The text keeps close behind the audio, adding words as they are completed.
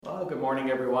Good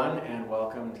morning, everyone, and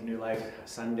welcome to New Life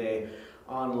Sunday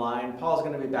Online. Paul's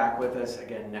going to be back with us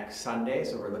again next Sunday,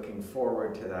 so we're looking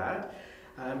forward to that.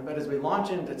 But as we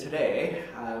launch into today,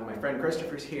 my friend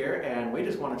Christopher's here, and we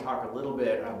just want to talk a little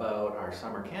bit about our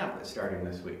summer camp that's starting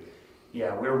this week.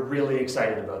 Yeah, we're really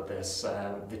excited about this.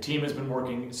 The team has been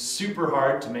working super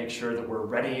hard to make sure that we're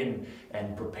ready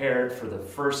and prepared for the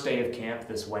first day of camp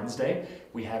this Wednesday.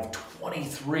 We have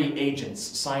 23 agents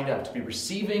signed up to be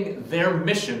receiving their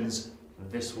missions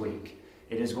this week.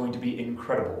 It is going to be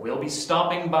incredible. We'll be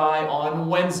stopping by on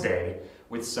Wednesday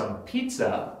with some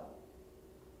pizza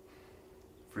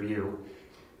for you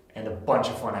and a bunch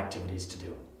of fun activities to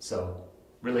do. So,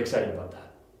 really excited about that.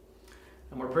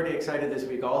 And we're pretty excited this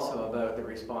week also about the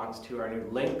response to our new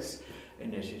Links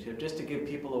initiative, just to give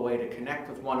people a way to connect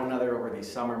with one another over these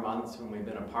summer months when we've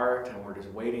been apart and we're just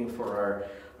waiting for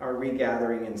our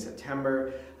regathering in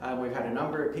September. We've had a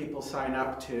number of people sign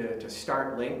up to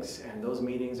start Links, and those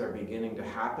meetings are beginning to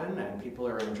happen and people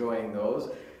are enjoying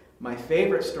those. My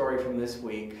favorite story from this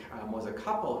week was a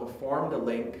couple who formed a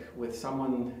link with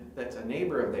someone that's a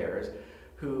neighbor of theirs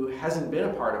who hasn't been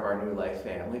a part of our New Life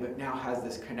family, but now has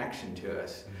this connection to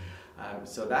us.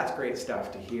 So that's great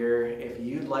stuff to hear. If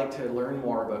you'd like to learn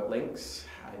more about Links,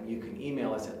 you can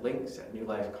email us at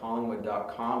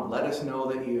links@newlifecollingwood.com. Let us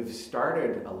know that you've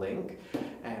started a link,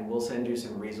 and we'll send you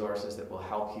some resources that will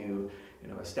help you,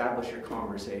 establish your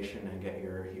conversation and get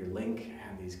your link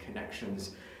and these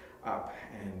connections up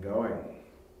and going.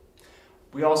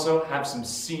 We also have some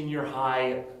senior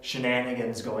high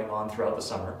shenanigans going on throughout the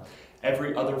summer.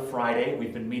 Every other Friday,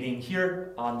 we've been meeting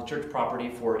here on the church property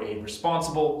for a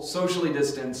responsible, socially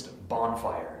distanced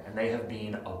bonfire, and they have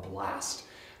been a blast.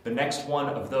 The next one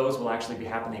of those will actually be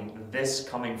happening this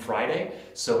coming Friday,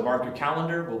 so mark your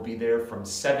calendar. We'll be there from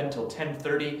 7 till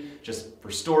 10:30, just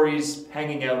for stories,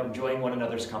 hanging out, enjoying one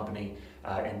another's company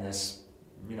in this,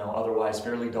 otherwise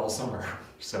fairly dull summer.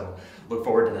 So look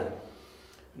forward to that.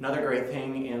 Another great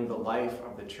thing in the life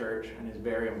of the church, and is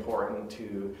very important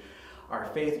to our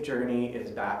faith journey,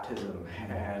 is baptism.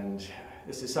 And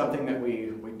this is something that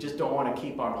we just don't want to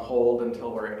keep on hold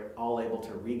until we're all able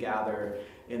to regather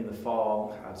in the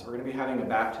fall. So we're going to be having a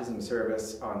baptism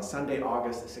service on Sunday,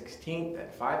 August the 16th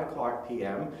at 5 o'clock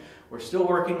p.m. We're still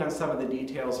working on some of the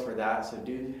details for that, so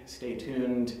do stay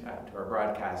tuned to our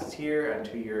broadcasts here and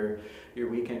to your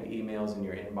weekend emails and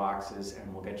your inboxes,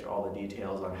 and we'll get you all the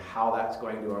details on how that's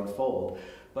going to unfold.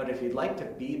 But if you'd like to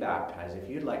be baptized, if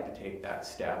you'd like to take that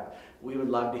step, we would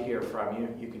love to hear from you.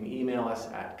 You can email us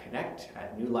at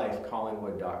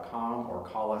connect@newlifecollingwood.com or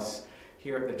call us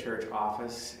here at the church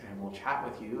office, and we'll chat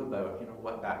with you about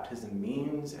what baptism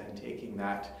means and taking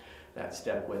that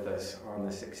step with us on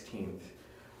the 16th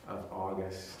of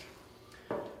August.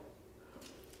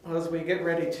 Well, as we get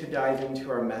ready to dive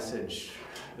into our message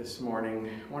this morning,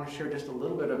 I want to share just a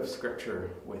little bit of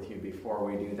scripture with you before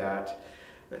we do that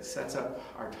sets up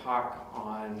our talk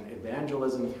on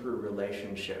evangelism through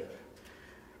relationship.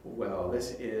 Well,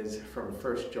 this is from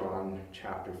 1 John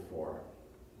chapter 4.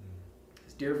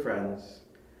 Dear friends,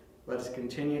 let us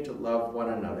continue to love one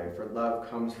another, for love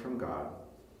comes from God.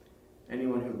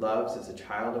 Anyone who loves is a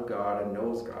child of God and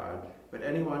knows God, but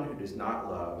anyone who does not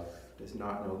love does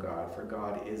not know God, for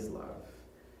God is love.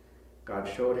 God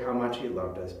showed how much he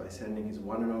loved us by sending his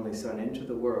one and only Son into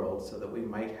the world so that we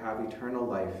might have eternal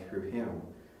life through him.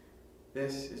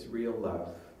 This is real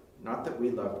love, not that we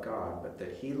loved God, but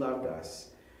that he loved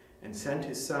us and sent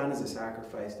his Son as a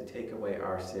sacrifice to take away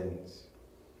our sins.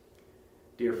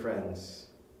 Dear friends,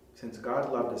 since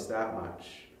God loved us that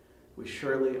much, we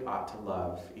surely ought to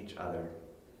love each other.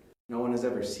 No one has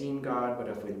ever seen God, but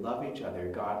if we love each other,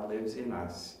 God lives in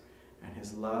us, and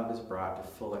his love is brought to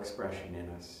full expression in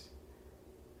us.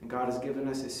 And God has given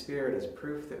us his Spirit as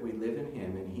proof that we live in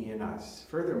him and he in us.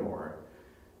 Furthermore,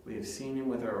 we have seen him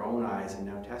with our own eyes and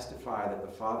now testify that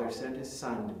the Father sent his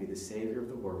Son to be the Savior of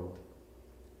the world.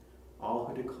 All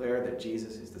who declare that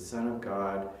Jesus is the Son of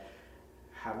God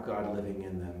have God living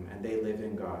in them, and they live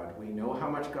in God. We know how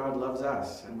much God loves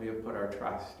us, and we have put our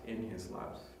trust in his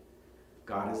love.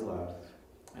 God is love,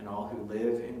 and all who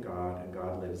live in God and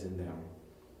God lives in them.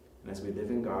 And as we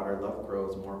live in God, our love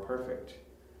grows more perfect.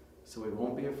 So we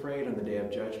won't be afraid on the day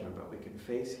of judgment, but we can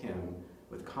face him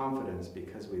with confidence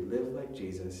because we live like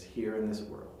Jesus here in this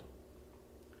world.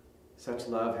 Such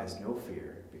love has no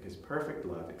fear, because perfect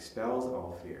love expels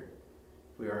all fear.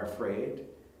 If we are afraid,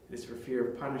 it is for fear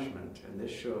of punishment, and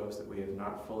this shows that we have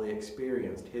not fully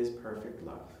experienced his perfect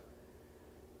love.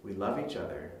 We love each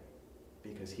other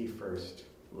because he first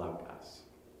loved us.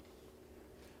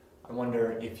 I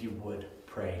wonder if you would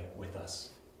pray with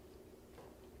us.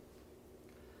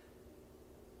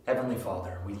 Heavenly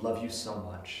Father, we love you so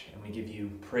much, and we give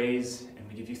you praise and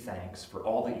we give you thanks for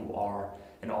all that you are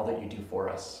and all that you do for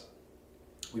us.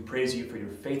 We praise you for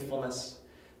your faithfulness,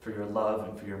 for your love,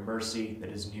 and for your mercy that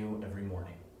is new every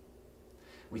morning.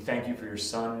 We thank you for your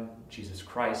Son, Jesus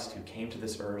Christ, who came to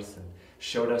this earth and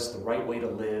showed us the right way to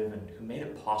live and who made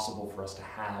it possible for us to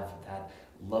have that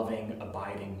loving,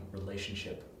 abiding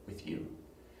relationship with you.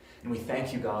 And we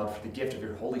thank you, God, for the gift of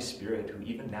your Holy Spirit, who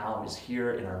even now is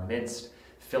here in our midst,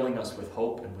 filling us with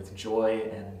hope and with joy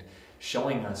and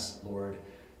showing us, Lord,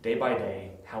 day by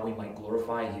day, how we might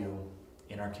glorify you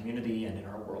in our community and in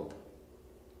our world.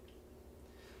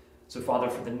 So, Father,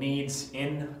 for the needs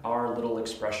in our little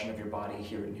expression of your body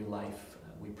here at New Life,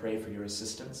 we pray for your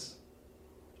assistance.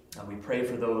 We pray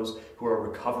for those who are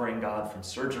recovering, God, from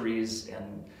surgeries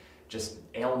and just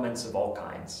ailments of all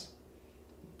kinds.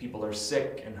 People are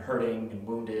sick and hurting and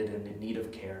wounded and in need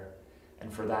of care.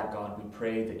 And for that, God, we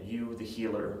pray that you, the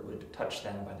healer, would touch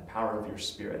them by the power of your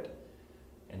Spirit.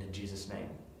 And in Jesus' name.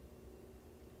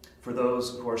 For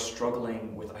those who are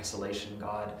struggling with isolation,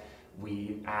 God,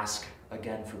 we ask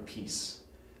again for peace.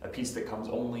 A peace that comes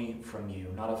only from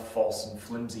you, not a false and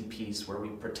flimsy peace where we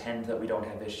pretend that we don't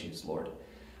have issues, Lord,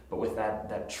 but with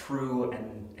that true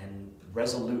and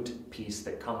resolute peace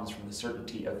that comes from the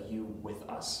certainty of you with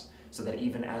us, so that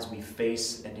even as we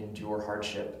face and endure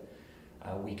hardship,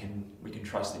 we can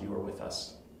trust that you are with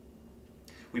us.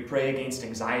 We pray against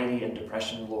anxiety and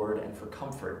depression, Lord, and for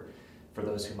comfort for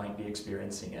those who might be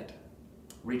experiencing it.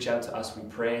 Reach out to us, we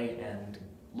pray, and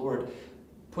Lord,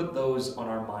 put those on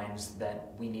our minds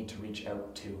that we need to reach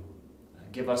out to.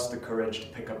 Give us the courage to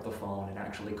pick up the phone and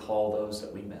actually call those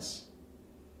that we miss.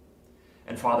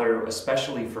 And Father,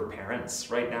 especially for parents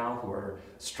right now who are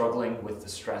struggling with the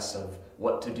stress of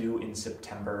what to do in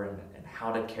September and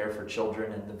how to care for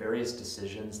children and the various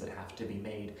decisions that have to be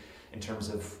made in terms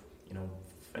of,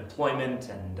 employment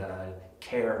and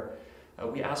care,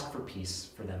 we ask for peace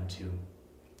for them to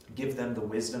give them the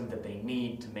wisdom that they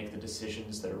need to make the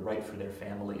decisions that are right for their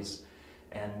families,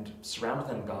 and surround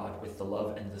them, God, with the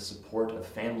love and the support of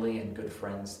family and good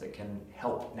friends that can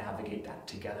help navigate that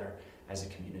together as a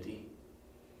community.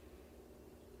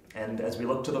 And as we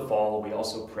look to the fall, we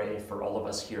also pray for all of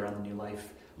us here on the New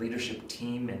Life leadership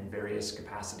team in various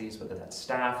capacities, whether that's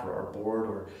staff or our board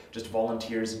or just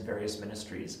volunteers in various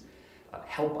ministries.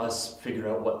 Help us figure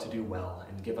out what to do well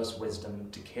and give us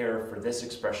wisdom to care for this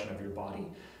expression of your body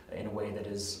in a way that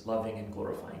is loving and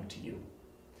glorifying to you.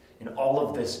 In all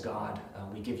of this, God,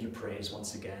 we give you praise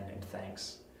once again and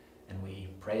thanks, and we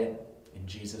pray it in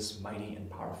Jesus' mighty and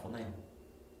powerful name.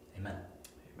 Amen.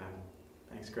 Amen.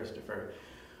 Thanks, Christopher.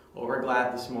 Well, we're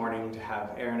glad this morning to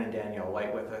have Aaron and Danielle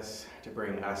White with us to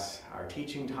bring us our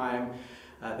teaching time.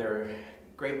 They're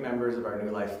great members of our New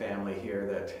Life family here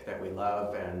that we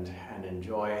love and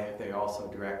enjoy. They also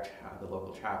direct the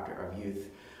local chapter of Youth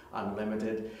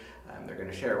Unlimited. They're going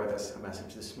to share with us a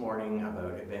message this morning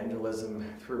about evangelism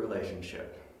through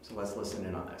relationship. So let's listen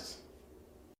in on this.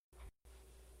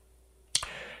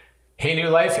 Hey New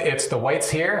Life, it's the Whites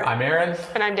here. I'm Aaron.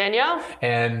 And I'm Danielle.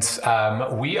 And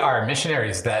we are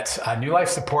missionaries that New Life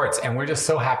supports. And we're just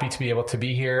so happy to be able to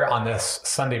be here on this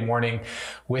Sunday morning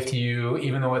with you.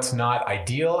 Even though it's not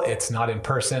ideal, it's not in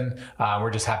person.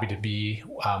 We're just happy to be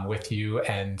with you,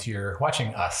 and you're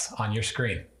watching us on your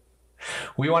screen.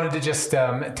 We wanted to just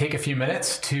take a few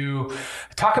minutes to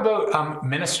talk about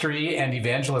ministry and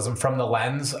evangelism from the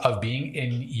lens of being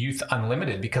in Youth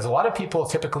Unlimited, because a lot of people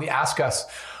typically ask us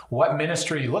what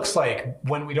ministry looks like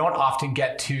when we don't often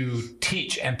get to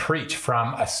teach and preach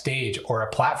from a stage or a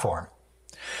platform.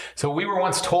 So we were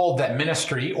once told that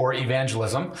ministry or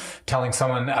evangelism, telling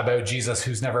someone about Jesus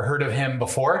who's never heard of him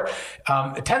before,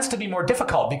 it tends to be more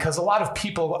difficult because a lot of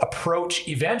people approach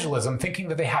evangelism thinking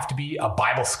that they have to be a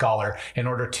Bible scholar in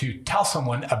order to tell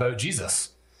someone about Jesus.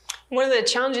 One of the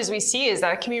challenges we see is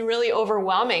that it can be really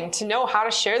overwhelming to know how to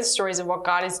share the stories of what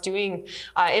God is doing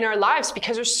in our lives,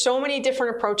 because there's so many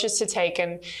different approaches to take.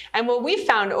 And what we've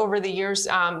found over the years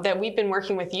that we've been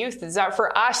working with youth is that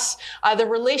for us, the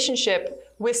relationship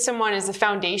with someone is the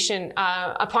foundation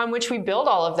upon which we build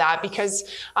all of that, because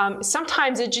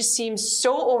sometimes it just seems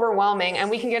so overwhelming, and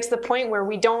we can get to the point where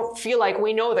we don't feel like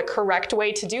we know the correct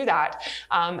way to do that.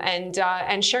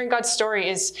 And sharing God's story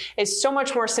is so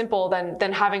much more simple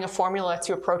than having a formula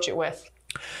to approach it with.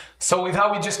 So we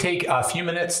thought we'd just take a few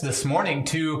minutes this morning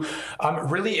to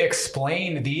really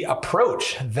explain the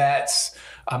approach that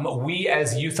we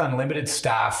as Youth Unlimited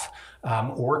staff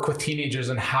work with teenagers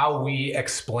and how we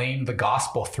explain the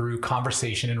gospel through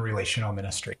conversation and relational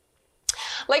ministry.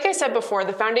 Like I said before,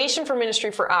 the foundation for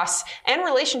ministry for us and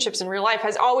relationships in real life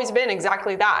has always been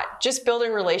exactly that, just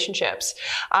building relationships.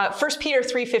 1 Peter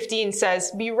 3:15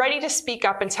 says, be ready to speak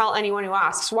up and tell anyone who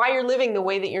asks why you're living the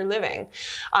way that you're living.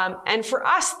 And for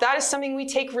us, that is something we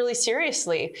take really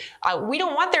seriously. We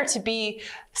don't want there to be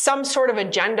some sort of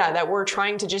agenda that we're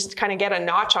trying to just kind of get a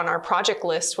notch on our project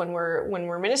list when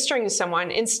we're ministering to someone.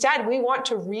 Instead, we want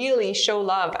to really show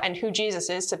love and who Jesus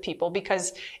is to people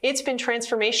because it's been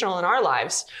transformational in our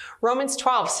lives. Romans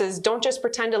 12 says, don't just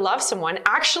pretend to love someone,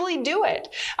 actually do it.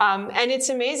 And it's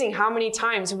amazing how many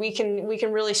times we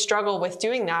can really struggle with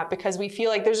doing that because we feel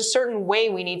like there's a certain way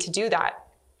we need to do that.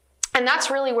 And that's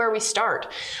really where we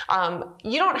start.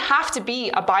 You don't have to be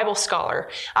a Bible scholar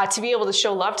to be able to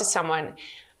show love to someone.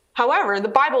 However, the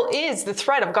Bible is the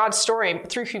thread of God's story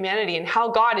through humanity and how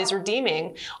God is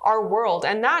redeeming our world.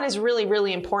 And that is really,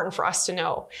 really important for us to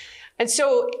know. And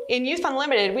so in Youth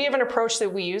Unlimited, we have an approach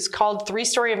that we use called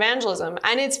 3-story evangelism.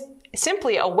 And it's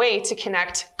simply a way to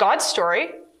connect God's story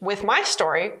with my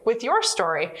story, with your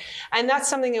story. And that's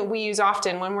something that we use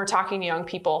often when we're talking to young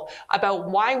people about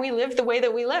why we live the way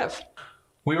that we live.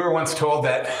 We were once told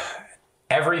that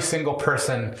every single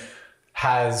person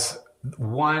has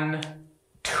one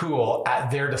tool at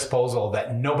their disposal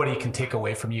that nobody can take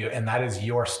away from you, and that is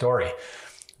your story.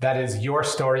 That is your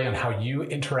story and how you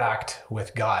interact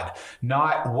with God.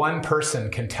 Not one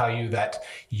person can tell you that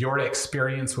your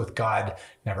experience with God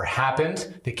never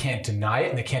happened. They can't deny it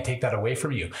and they can't take that away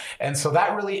from you. And so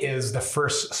that really is the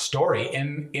first story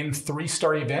in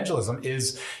 3-story evangelism,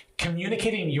 is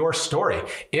communicating your story.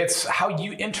 It's how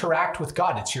you interact with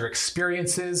God. It's your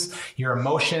experiences, your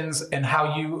emotions, and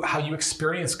how you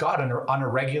experience God on a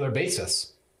regular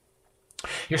basis.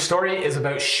 Your story is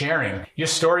about sharing. Your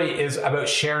story is about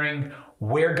sharing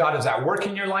where God is at work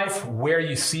in your life, where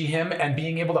you see him, and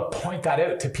being able to point that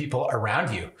out to people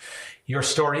around you. Your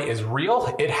story is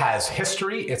real. It has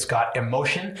history. It's got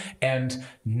emotion, and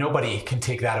nobody can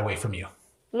take that away from you.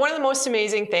 One of the most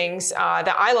amazing things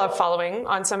that I love following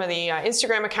on some of the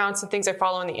Instagram accounts and things I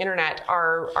follow on the internet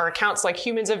are accounts like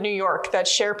Humans of New York that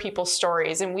share people's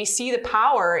stories. And we see the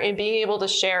power in being able to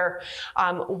share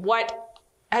what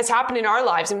has happened in our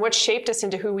lives and what shaped us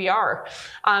into who we are.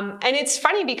 And it's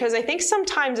funny because I think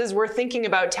sometimes as we're thinking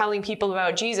about telling people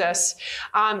about Jesus,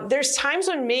 there's times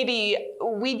when maybe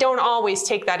we don't always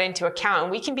take that into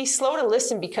account. We can be slow to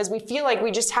listen because we feel like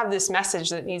we just have this message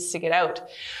that needs to get out.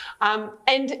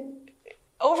 And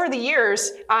over the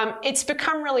years, it's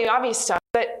become really obvious to us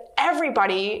that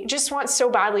everybody just wants so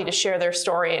badly to share their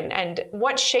story and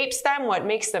what shapes them, what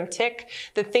makes them tick,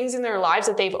 the things in their lives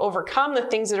that they've overcome, the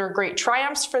things that are great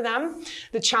triumphs for them,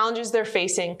 the challenges they're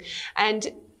facing.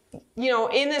 And, you know,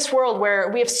 in this world where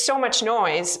we have so much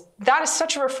noise, that is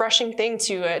such a refreshing thing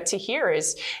to hear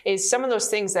is some of those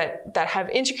things that have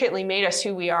intricately made us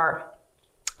who we are.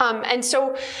 And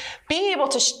so being able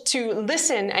to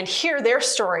listen and hear their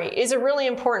story is a really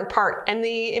important part. And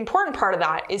the important part of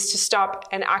that is to stop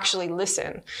and actually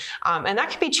listen. And that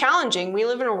can be challenging. We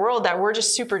live in a world that we're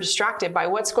just super distracted by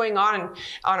what's going on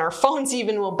our phones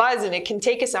even will buzz, and it can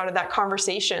take us out of that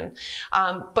conversation.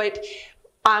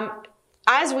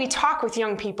 As we talk with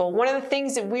young people, one of the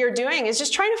things that we are doing is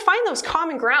just trying to find those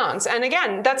common grounds. And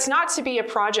again, that's not to be a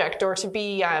project or to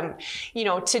be,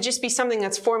 to just be something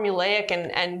that's formulaic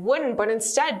and wooden, but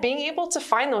instead being able to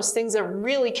find those things that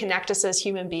really connect us as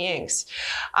human beings.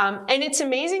 And it's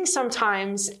amazing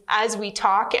sometimes as we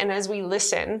talk and as we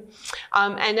listen,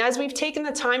 and as we've taken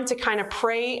the time to kind of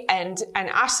pray and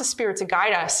ask the Spirit to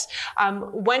guide us,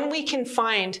 when we can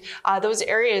find those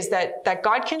areas that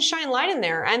God can shine light in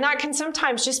there. And that can sometimes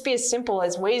just be as simple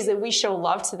as ways that we show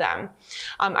love to them.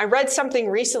 I read something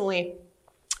recently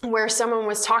where someone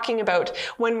was talking about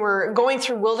when we're going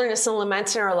through wilderness and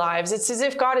lament in our lives, it's as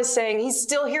if God is saying, he's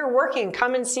still here working.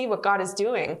 Come and see what God is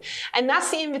doing. And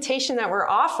that's the invitation that we're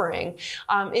offering,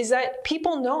 is that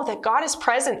people know that God is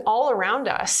present all around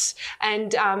us,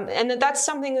 and that's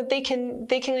something that they can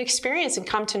experience and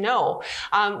come to know.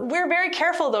 We're very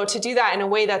careful, though, to do that in a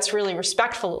way that's really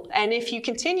respectful. And if you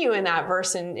continue in that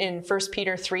verse in 1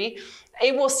 Peter 3,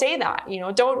 it will say that,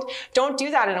 don't do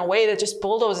that in a way that just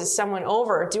bulldozes someone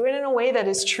over. Do it in a way that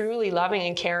is truly loving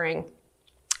and caring.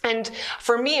 And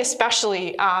for me,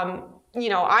 especially,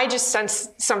 I just sense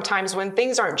sometimes when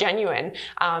things aren't genuine,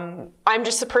 I'm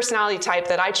just a personality type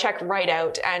that I check right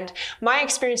out. And my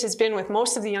experience has been with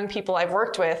most of the young people I've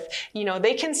worked with,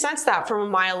 they can sense that from a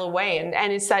mile away.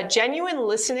 And it's that genuine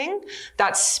listening,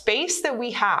 that space that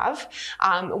we have,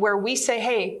 where we say,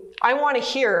 hey, I want to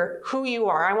hear who you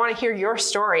are. I want to hear your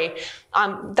story.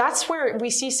 That's where we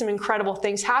see some incredible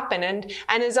things happen. And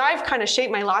as I've kind of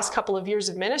shaped my last couple of years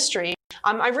of ministry,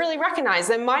 I really recognize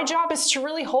that my job is to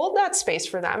really hold that space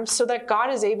for them so that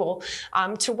God is able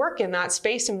to work in that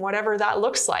space and whatever that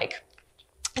looks like.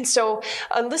 And so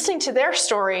listening to their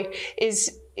story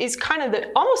is kind of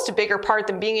almost a bigger part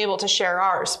than being able to share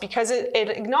ours, because it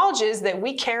acknowledges that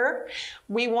we care,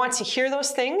 we want to hear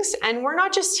those things, and we're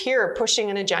not just here pushing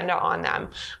an agenda on them.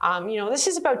 This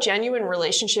is about genuine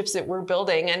relationships that we're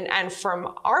building, and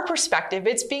from our perspective,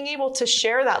 it's being able to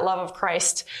share that love of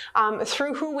Christ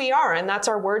through who we are, and that's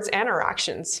our words and our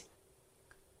actions.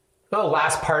 The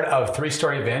last part of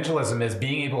three-story evangelism is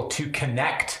being able to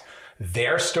connect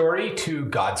their story to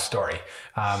God's story.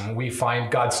 We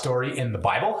find God's story in the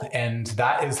Bible, and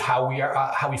that is how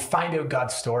we find out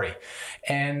God's story.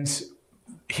 And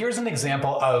here's an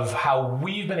example of how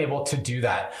we've been able to do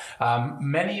that.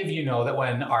 Many of you know that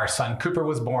when our son Cooper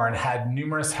was born, had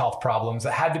numerous health problems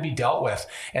that had to be dealt with.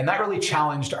 And that really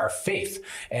challenged our faith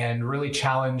and really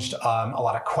challenged a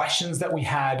lot of questions that we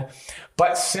had.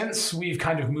 But since we've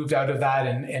kind of moved out of that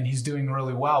and he's doing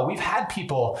really well, we've had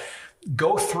people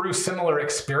go through similar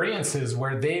experiences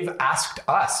where they've asked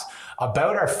us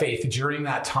about our faith during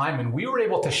that time. And we were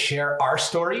able to share our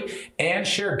story and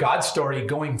share God's story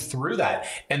going through that.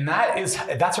 And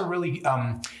that's a really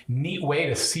neat way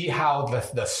to see how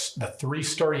the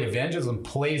three-story evangelism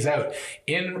plays out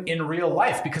in real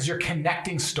life, because you're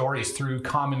connecting stories through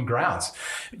common grounds.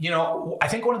 I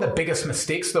think one of the biggest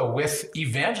mistakes though with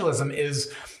evangelism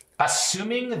is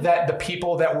assuming that the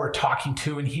people that we're talking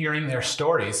to and hearing their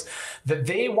stories, that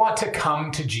they want to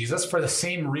come to Jesus for the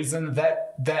same reason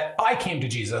that I came to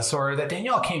Jesus or that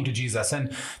Danielle came to Jesus.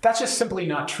 And that's just simply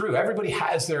not true. Everybody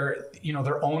has their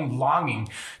own longing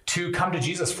to come to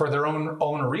Jesus for their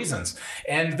own reasons.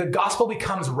 And the gospel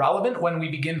becomes relevant when we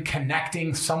begin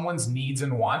connecting someone's needs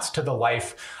and wants to the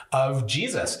life of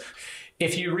Jesus.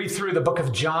 If you read through the book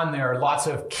of John, there are lots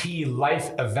of key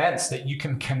life events that you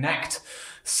can connect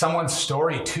someone's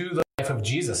story to the life of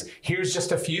Jesus. Here's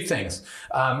just a few things.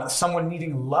 Someone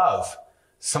needing love,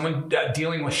 someone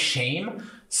dealing with shame,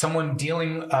 someone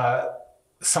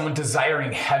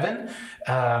desiring heaven.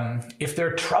 If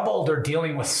they're troubled or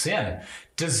dealing with sin,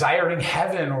 desiring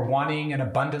heaven or wanting an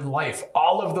abundant life.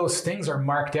 All of those things are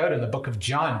marked out in the book of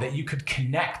John, that you could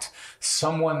connect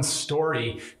someone's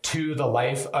story to the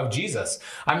life of Jesus.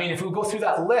 I mean, if we go through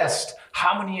that list,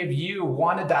 how many of you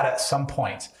wanted that at some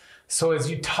point? So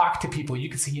as you talk to people, you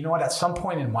can say, you know what, at some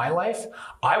point in my life,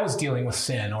 I was dealing with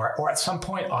sin, or at some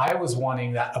point I was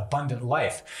wanting that abundant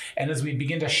life. And as we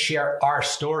begin to share our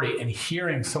story and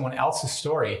hearing someone else's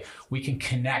story, we can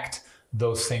connect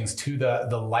those things to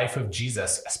the life of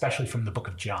Jesus, especially from the book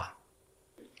of John.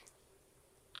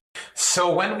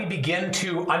 So when we begin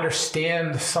to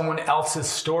understand someone else's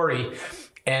story,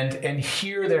 and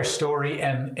hear their story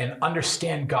and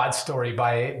understand God's story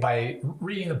by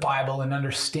reading the Bible and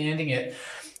understanding it,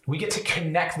 we get to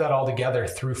connect that all together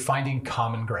through finding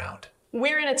common ground.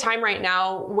 We're in a time right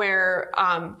now where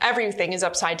everything is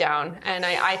upside down. And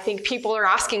I think people are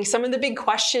asking some of the big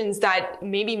questions that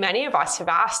maybe many of us have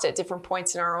asked at different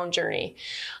points in our own journey.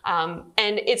 And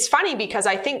it's funny because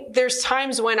I think there's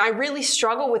times when I really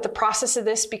struggle with the process of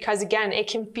this, because again, it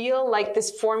can feel like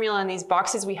this formula and these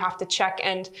boxes we have to check.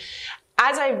 And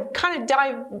as I've kind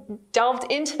of delved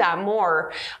into that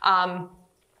more,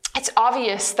 it's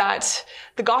obvious that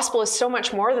the gospel is so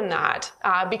much more than that,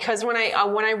 because when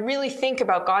I really think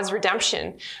about God's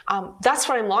redemption, that's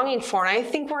what I'm longing for. And I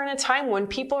think we're in a time when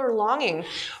people are longing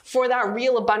for that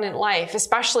real abundant life,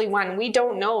 especially when we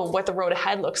don't know what the road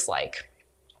ahead looks like.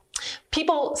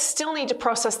 People still need to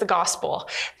process the gospel.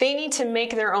 They need to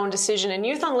make their own decision. In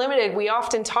Youth Unlimited, we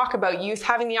often talk about youth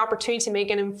having the opportunity to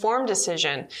make an informed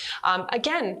decision.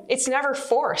 Again, it's never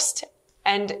forced.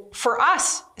 And for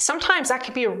us, sometimes that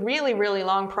could be a really, really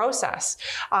long process.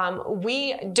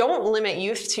 We don't limit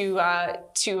youth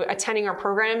to attending our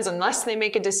programs unless they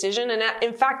make a decision. And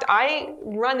in fact, I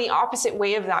run the opposite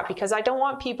way of that, because I don't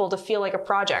want people to feel like a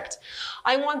project.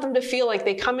 I want them to feel like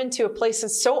they come into a place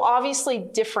that's so obviously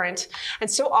different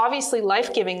and so obviously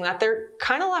life-giving that they're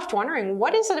kind of left wondering,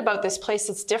 what is it about this place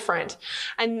that's different?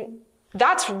 And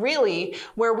that's really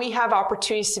where we have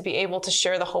opportunities to be able to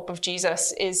share the hope of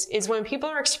Jesus, is when people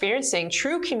are experiencing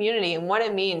true community and what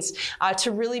it means to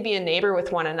really be a neighbor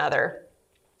with one another.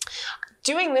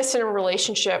 Doing this in a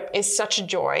relationship is such a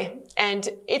joy, and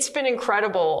it's been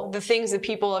incredible, the things that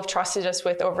people have trusted us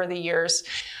with over the years.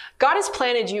 God has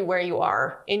planted you where you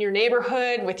are, in your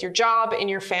neighborhood, with your job, in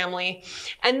your family,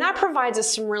 and that provides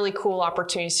us some really cool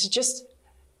opportunities to just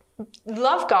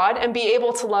love God and be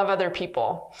able to love other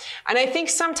people. And I think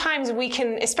sometimes we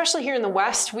can, especially here in the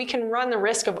West, we can run the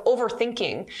risk of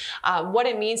overthinking what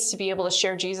it means to be able to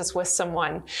share Jesus with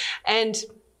someone. And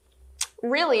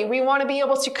really, we want to be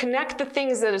able to connect the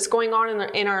things that is going on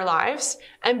in our lives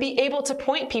and be able to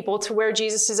point people to where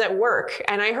Jesus is at work.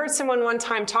 And I heard someone one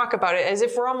time talk about it as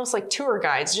if we're almost like tour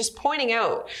guides, just pointing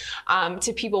out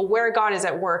to people where God is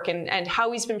at work and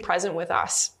how he's been present with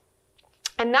us.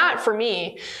 And that, for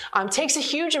me, takes a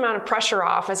huge amount of pressure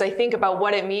off as I think about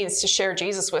what it means to share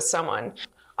Jesus with someone.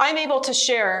 I'm able to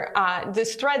share the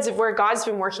threads of where God's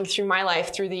been working through my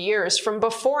life through the years, from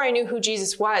before I knew who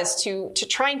Jesus was to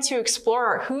trying to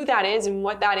explore who that is and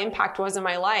what that impact was in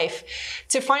my life,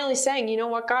 to finally saying, you know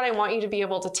what, God, I want you to be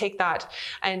able to take that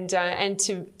and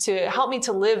to help me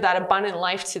to live that abundant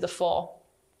life to the full.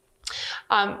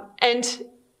 And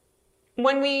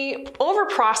when we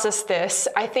overprocess this,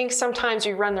 I think sometimes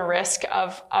we run the risk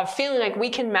of feeling like we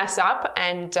can mess up,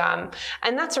 and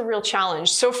that's a real challenge.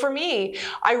 So for me,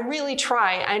 I really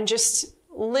try and just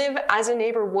live as a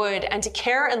neighbor would, and to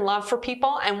care and love for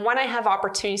people. And when I have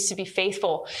opportunities to be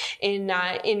faithful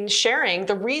in sharing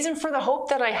the reason for the hope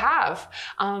that I have,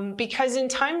 because in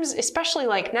times, especially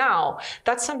like now,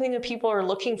 that's something that people are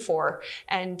looking for.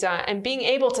 And being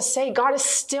able to say, God is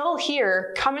still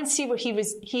here, come and see what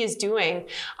he is doing,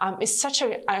 is such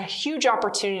a huge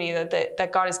opportunity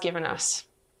that God has given us.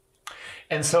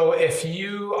 And so if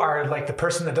you are like the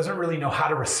person that doesn't really know how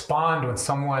to respond when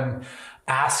someone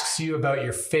asks you about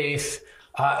your faith,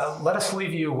 let us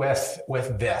leave you with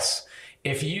this.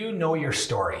 If you know your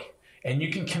story and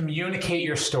you can communicate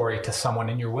your story to someone,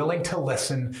 and you're willing to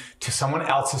listen to someone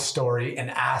else's story and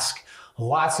ask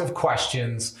lots of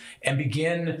questions and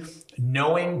begin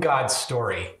knowing God's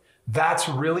story, that's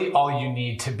really all you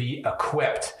need to be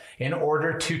equipped in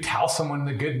order to tell someone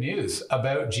the good news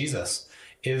about Jesus.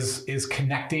 Is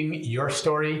connecting your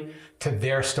story to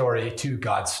their story, to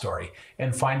God's story,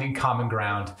 and finding common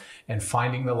ground and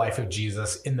finding the life of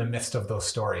Jesus in the midst of those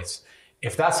stories.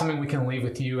 If that's something we can leave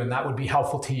with you and that would be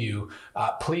helpful to you,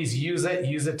 please use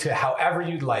it to however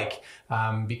you'd like,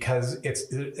 because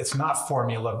it's not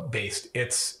formula based.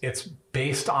 It's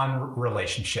based on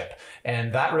relationship.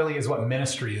 And that really is what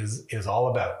ministry is all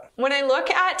about. When I look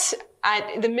at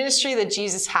the ministry that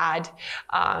Jesus had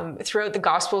throughout the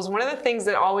Gospels, one of the things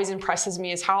that always impresses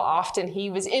me is how often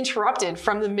he was interrupted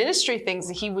from the ministry things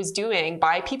that he was doing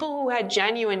by people who had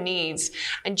genuine needs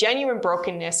and genuine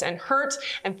brokenness and hurt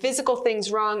and physical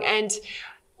things wrong. And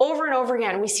over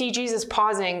again, we see Jesus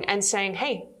pausing and saying,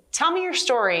 hey, tell me your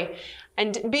story,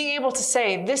 and being able to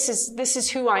say, this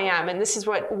is who I am, and this is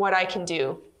what I can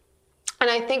do. And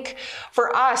I think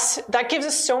for us, that gives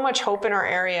us so much hope in our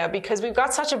area, because we've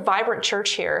got such a vibrant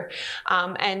church here,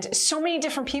 and so many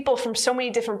different people from so many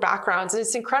different backgrounds. And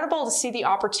it's incredible to see the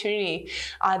opportunity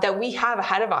that we have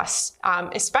ahead of us,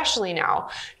 especially now,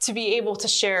 to be able to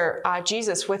share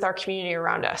Jesus with our community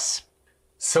around us.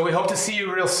 So we hope to see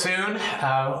you real soon,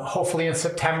 hopefully in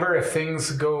September if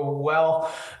things go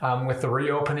well with the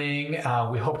reopening.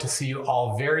 We hope to see you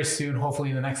all very soon, hopefully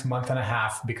in the next month and a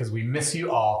half, because we miss you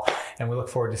all and we look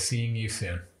forward to seeing you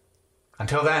soon.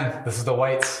 Until then, this is the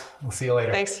Whites. We'll see you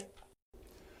later. Thanks.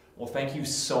 Well, thank you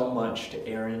so much to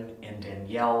Aaron and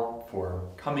Danielle for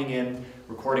coming in,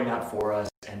 recording that for us,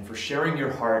 and for sharing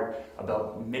your heart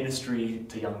about ministry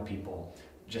to young people.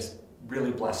 Just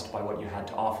really blessed by what you had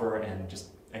to offer, and just,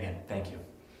 again, thank you.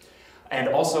 And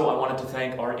also, I wanted to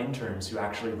thank our interns who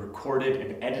actually recorded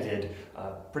and edited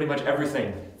pretty much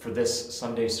everything for this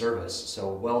Sunday service.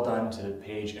 So well done to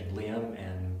Paige and Liam,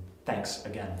 and thanks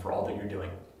again for all that you're doing.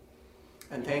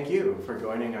 And thank you for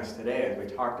joining us today, as we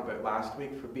talked about last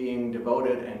week, for being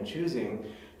devoted and choosing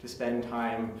to spend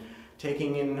time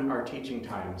taking in our teaching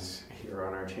times here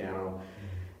on our channel.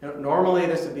 Normally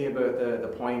this would be about the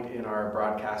point in our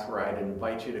broadcast where I'd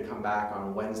invite you to come back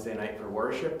on Wednesday night for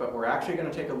worship, but we're actually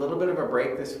going to take a little bit of a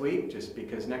break this week, just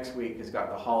because next week has got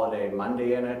the holiday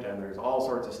Monday in it, and there's all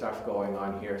sorts of stuff going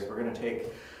on here. So we're going to take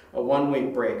a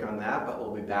 1-week break on that, but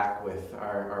we'll be back with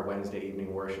our Wednesday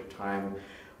evening worship time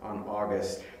on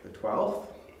August the 12th.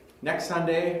 Next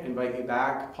Sunday, invite you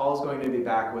back. Paul's going to be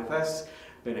back with us.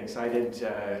 Been excited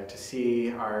to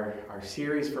see our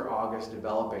series for August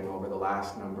developing over the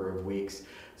last number of weeks.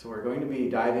 So we're going to be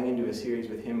diving into a series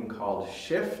with him called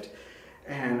Shift.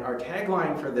 And our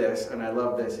tagline for this, and I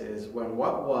love this, is when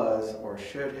what was or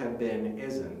should have been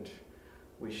isn't,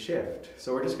 we shift.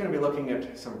 So we're just going to be looking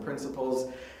at some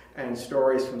principles and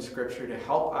stories from Scripture to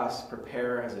help us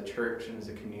prepare as a church and as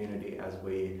a community as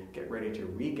we get ready to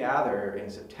regather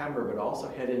in September, but also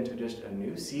head into just a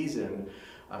new season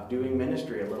of doing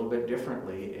ministry a little bit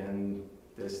differently in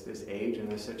this age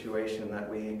and this situation that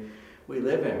we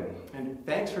live in. And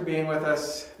thanks for being with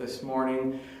us this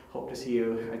morning. Hope to see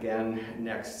you again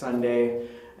next Sunday.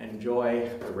 Enjoy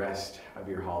the rest of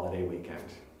your holiday weekend.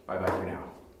 Bye-bye for now.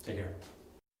 Take care.